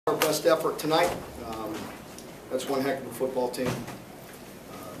Our best effort tonight. That's one heck of a football team.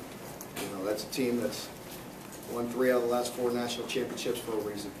 That's a team that's won 3 out of the last 4 national championships for a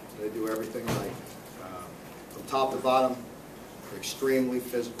reason. They do everything right. From top to bottom, extremely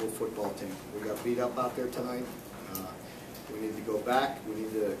physical football team. We got beat up out there tonight. We need to go back. We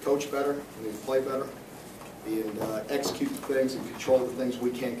need to coach better. We need to play better and execute the things and control the things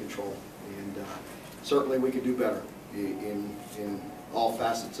we can control. And certainly we could do better in all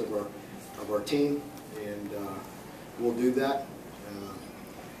facets of our team, and we'll do that.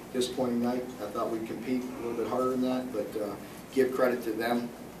 Disappointing night. I thought we'd compete a little bit harder than that, but give credit to them.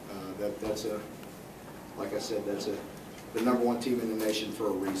 That's like I said, that's the #1 team in the nation for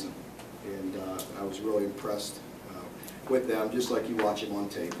a reason, and I was really impressed with them, just like you watch him on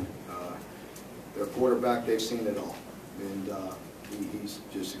tape. Their quarterback, they've seen it all, and he's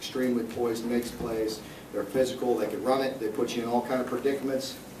just extremely poised, makes plays. They're physical, they can run it, they put you in all kind of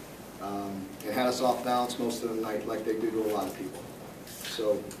predicaments, and had us off balance most of the night like they do to a lot of people.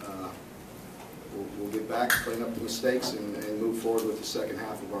 So we'll get back, clean up the mistakes, and move forward with the second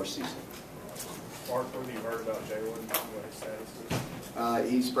half of our season. Mark, what have you heard about Jalen? What his status is?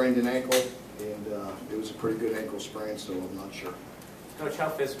 He sprained an ankle, and it was a pretty good ankle sprain, so I'm not sure. Coach, how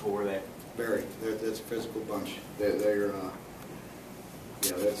physical were they? Very. That's a physical bunch.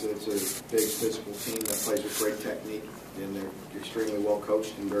 Yeah, it's a big physical team that plays with great technique, and they're extremely well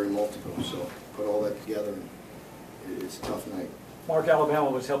coached and very multiple. So put all that together, and it's a tough night. Mark, Alabama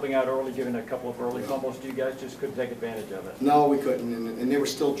was helping out early, giving a couple of early fumbles. You guys just couldn't take advantage of it. No, we couldn't, and they were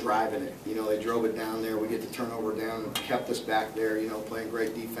still driving it. You know, they drove it down there. We get the turnover down and kept us back there. You know, playing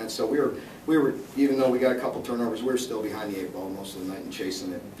great defense. So we were even though we got a couple turnovers, we were still behind the 8 ball most of the night and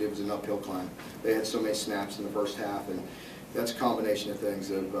chasing it. It was an uphill climb. They had so many snaps in the first half, and that's a combination of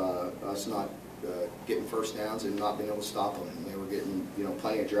things of us not getting first downs and not being able to stop them. And they were getting,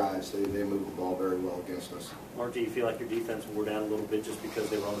 plenty of drives. They moved the ball very well against us. Mark, do you feel like your defense wore down a little bit just because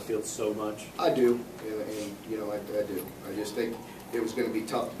they were on the field so much? I do, and I do. I just think it was going to be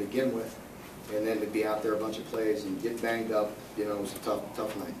tough to begin with, and then to be out there a bunch of plays and get banged up, it was a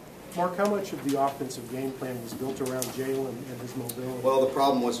tough night. Mark, how much of the offensive game plan was built around Jalen and his mobility? Well, the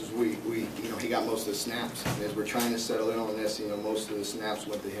problem was he got most of the snaps. And as we're trying to settle in on this, most of the snaps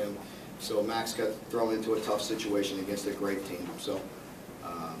went to him. So Max got thrown into a tough situation against a great team. So,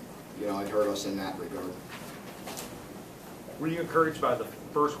 it hurt us in that regard. Were you encouraged by the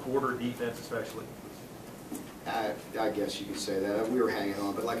first quarter defense especially? I guess you could say that. We were hanging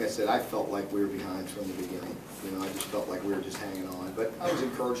on, but like I said, I felt like we were behind from the beginning. I just felt like we were just hanging on. But I was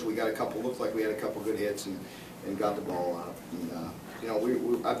encouraged. We got looked like we had a couple good hits and got the ball out. And,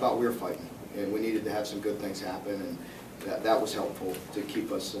 I thought we were fighting, and we needed to have some good things happen, and that was helpful to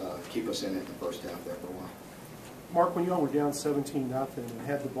keep us in it in the first half there for a while. Mark, when you all were down 17-0 and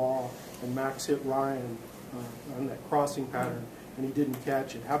had the ball, and Max hit Ryan on that crossing pattern, and he didn't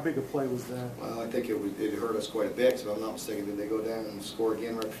catch it, how big a play was that? Well, I think it hurt us quite a bit. So if I'm not mistaken, did they go down and score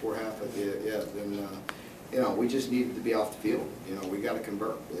again right before half? Yeah. Then we just needed to be off the field. We got to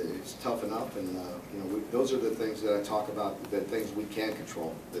convert. It's tough enough, and those are the things that I talk about. The things we can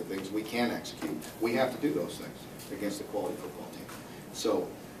control, the things we can execute. We have to do those things against a quality football team. So,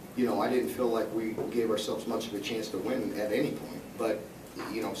 I didn't feel like we gave ourselves much of a chance to win at any point. But,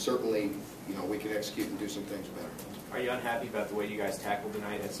 certainly, we can execute and do some things better. Are you unhappy about the way you guys tackled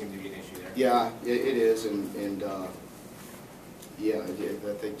tonight? That seemed to be an issue there. Yeah, it is, and yeah,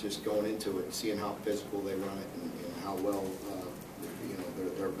 I think just going into it and seeing how physical they run it and how well,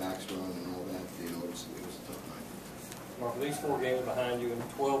 their backs run and all that, it was a tough night. Mark, these 4 games behind you and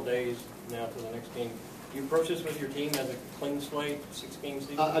 12 days now to the next game, do you approach this with your team as a clean slate, 6-game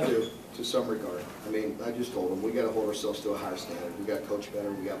season? I do, to some regard. I just told them we got to hold ourselves to a higher standard. We got to coach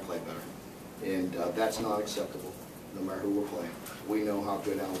better. We got to play better, and that's not acceptable, no matter who we're playing. We know how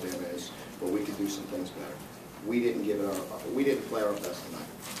good Alabama is, but we can do some things better. We didn't play our best tonight,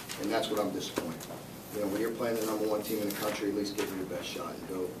 and that's what I'm disappointed. When you're playing the #1 team in the country, at least give it your best shot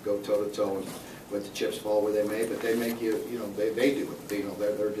and go toe to toe and let the chips fall where they may. But they make you, they do it.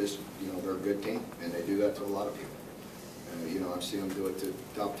 They're just, they're a good team, and they do that to a lot of people. I've seen them do it to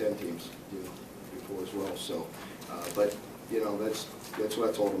top 10 teams, before as well. So, but that's what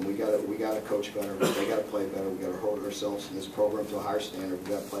I told them. We got to coach better. They got to play better. We got to hold ourselves in this program to a higher standard. We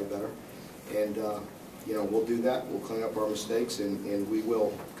got to play better, and we'll do that. We'll clean up our mistakes, and we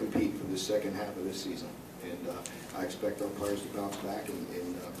will compete for the second half of this season. And I expect our players to bounce back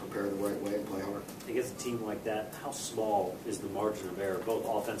and prepare the right way and play hard. Against a team like that, how small is the margin of error, both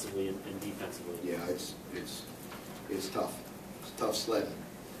offensively and defensively? Yeah, it's tough. It's tough sledding.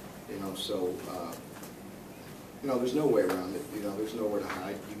 So You know, there's no way around it. You know, there's nowhere to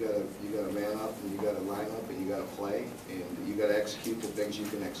hide. You gotta man up, and you gotta line up, and you gotta play, and you gotta execute the things you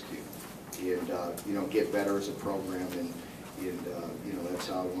can execute, and you know, get better as a program, and you know, that's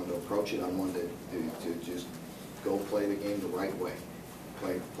how I wanted to approach it. I wanted to just go play the game the right way,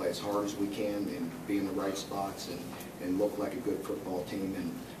 play as hard as we can, and be in the right spots, and look like a good football team.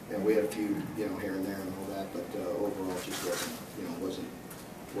 And we had a few, you know, here and there and all that, but overall, it just wasn't, you know,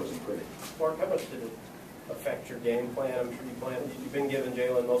 wasn't pretty. Mark, how much did it affect your game plan? I'm sure you've been giving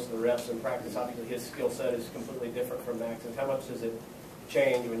Jalen most of the reps in practice. Obviously, his skill set is completely different from Max's. How much does it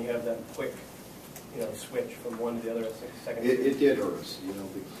change when you have that quick, you know, switch from one to the other? It did hurt us. You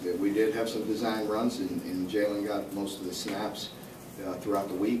know, we did have some design runs, and Jalen got most of the snaps throughout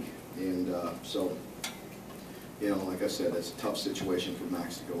the week, and so, you know, like I said, it's a tough situation for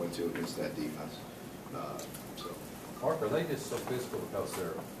Max to go into against that defense. So. Mark, are they just so physical because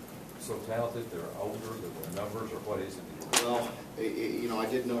they're so talented, they're older, their numbers, or what is it? Well, you know, I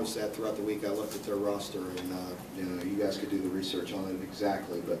did notice that throughout the week. I looked at their roster, and you know, you guys could do the research on it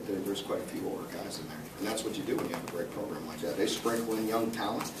exactly, but there's quite a few older guys in there, and that's what you do when you have a great program like that. They sprinkle in young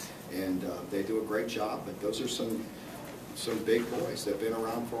talent, and they do a great job. But those are some big boys that've been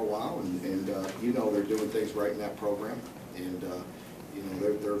around for a while, and you know, they're doing things right in that program, and you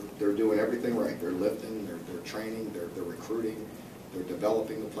know, they're doing everything right. They're lifting, they're training, they're recruiting. They're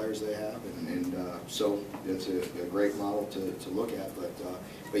developing the players they have, and so it's a great model to look at.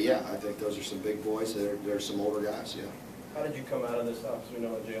 But yeah, I think those are some big boys. There's some older guys. Yeah. How did you come out of this? Obviously, we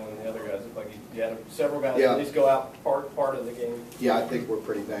know what Jalen and the other guys look like. You had several guys Yeah. at least go out part of the game. Yeah, I think we're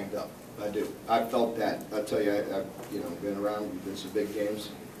pretty banged up. I do. I felt that. I tell you, I've you know, been around. Been some big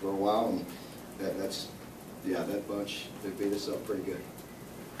games for a while, and that's that bunch. They beat us up pretty good.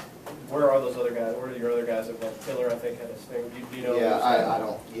 Where are those other guys? Where are your other guys? Like Taylor, I think, had his thing. Do you know? Yeah, I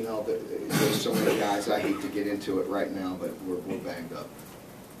don't. You know, there's so many guys. I hate to get into it right now, but we're banged up.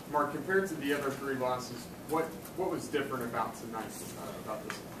 Mark, compared to the other 3 losses, what was different about tonight, about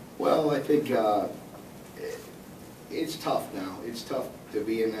this? Well, I think it's tough now. It's tough to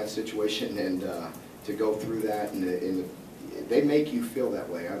be in that situation and to go through that, and they make you feel that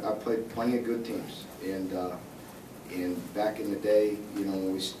way. I played plenty of good teams, and back in the day, you know,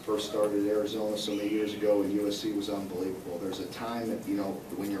 when we first started Arizona so many years ago, and USC was unbelievable. There's a time that, you know,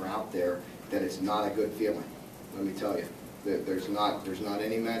 when you're out there, that it's not a good feeling. Let me tell you, there's not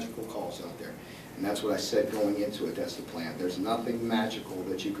any magical calls out there, and that's what I said going into it. That's the plan. There's nothing magical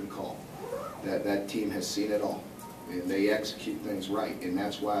that you can call. That team has seen it all, and they execute things right, and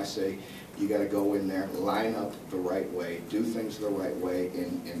that's why I say you got to go in there, line up the right way, do things the right way,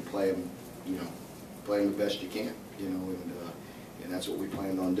 and play them, you know, play them the best you can. You know, and that's what we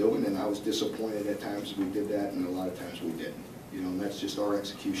planned on doing, and I was disappointed at times we did that, and a lot of times we didn't. You know, and that's just our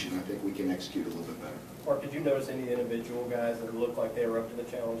execution. I think we can execute a little bit better. Mark, did you notice any individual guys that looked like they were up to the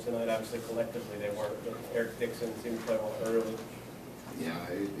challenge tonight? Obviously, collectively they weren't, but Eric Dixon seemed to play well early. Yeah,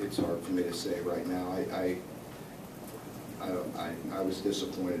 it's hard for me to say right now. I was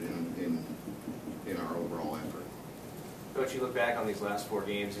disappointed in our overall effort. Coach, you look back on these last 4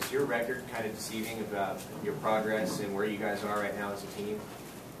 games, is your record kind of deceiving about your progress and where you guys are right now as a team?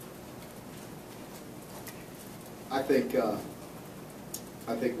 I think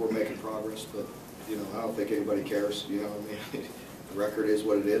we're making progress, but you know, I don't think anybody cares. You know, I mean, the record is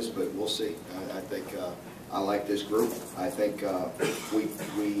what it is, but we'll see. I think I like this group. I think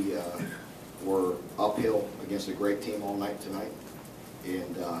we were uphill against a great team all night tonight,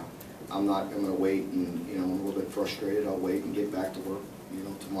 and I'm not going to wait, and you know, I'm a little bit frustrated. I'll wait and get back to work, you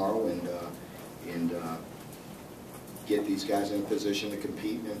know, tomorrow, and get these guys in a position to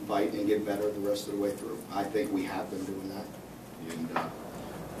compete and fight and get better the rest of the way through. I think we have been doing that, and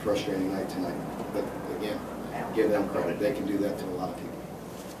frustrating night tonight. But again, give them credit. They can do that to a lot of people.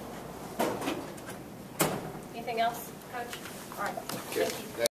 Anything else, Coach? All right. Okay. Thank you.